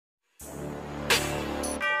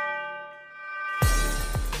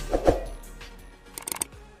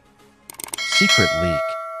Secret leak.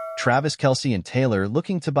 Travis Kelce and Taylor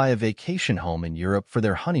looking to buy a vacation home in Europe for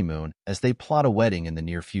their honeymoon as they plot a wedding in the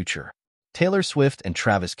near future. Taylor Swift and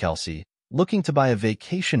Travis Kelce looking to buy a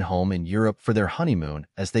vacation home in Europe for their honeymoon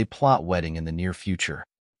as they plot wedding in the near future.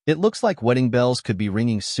 It looks like wedding bells could be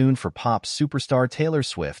ringing soon for pop superstar Taylor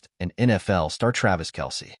Swift and NFL star Travis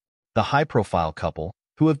Kelce. The high-profile couple,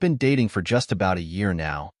 who have been dating for just about a year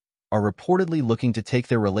now, are reportedly looking to take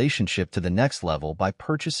their relationship to the next level by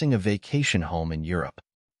purchasing a vacation home in Europe.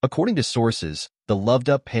 According to sources, the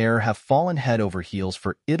loved-up pair have fallen head over heels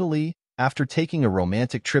for Italy after taking a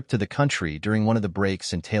romantic trip to the country during one of the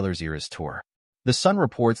breaks in Taylor's Eras tour. The Sun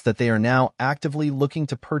reports that they are now actively looking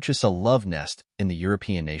to purchase a love nest in the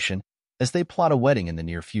European nation as they plot a wedding in the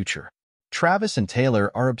near future. Travis and Taylor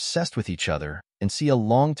are obsessed with each other and see a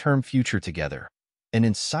long-term future together, an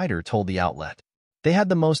insider told the outlet. They had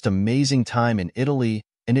the most amazing time in Italy,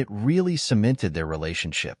 and it really cemented their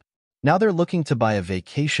relationship. Now they're looking to buy a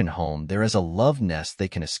vacation home there as a love nest they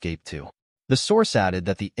can escape to. The source added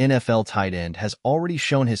that the NFL tight end has already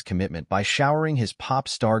shown his commitment by showering his pop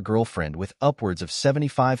star girlfriend with upwards of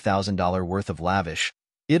 $75,000 worth of lavish,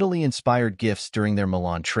 Italy-inspired gifts during their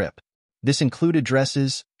Milan trip. This included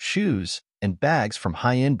dresses, shoes, and bags from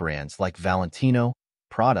high-end brands like Valentino,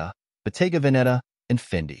 Prada, Bottega Veneta, and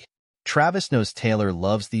Fendi. Travis knows Taylor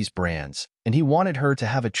loves these brands, and he wanted her to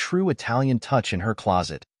have a true Italian touch in her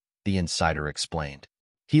closet, the insider explained.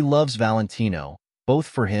 He loves Valentino, both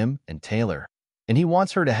for him and Taylor, and he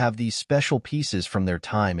wants her to have these special pieces from their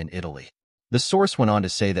time in Italy. The source went on to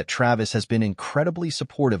say that Travis has been incredibly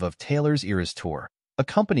supportive of Taylor's Eras tour,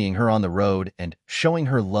 accompanying her on the road and showing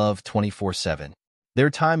her love 24/7. Their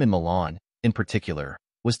time in Milan, in particular,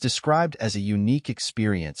 was described as a unique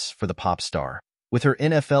experience for the pop star, with her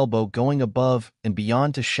NFL beau going above and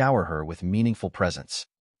beyond to shower her with meaningful presents.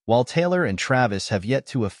 While Taylor and Travis have yet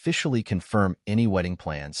to officially confirm any wedding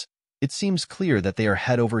plans, it seems clear that they are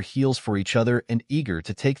head over heels for each other and eager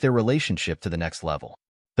to take their relationship to the next level.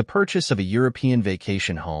 The purchase of a European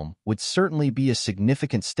vacation home would certainly be a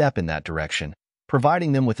significant step in that direction,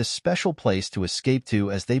 providing them with a special place to escape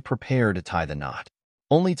to as they prepare to tie the knot.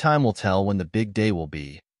 Only time will tell when the big day will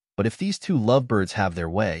be, but if these two lovebirds have their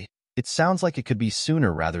way, it sounds like it could be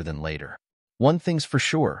sooner rather than later. One thing's for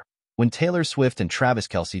sure, when Taylor Swift and Travis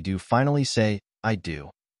Kelce do finally say, "I do,"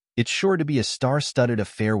 it's sure to be a star-studded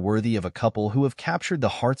affair worthy of a couple who have captured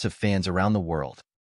the hearts of fans around the world.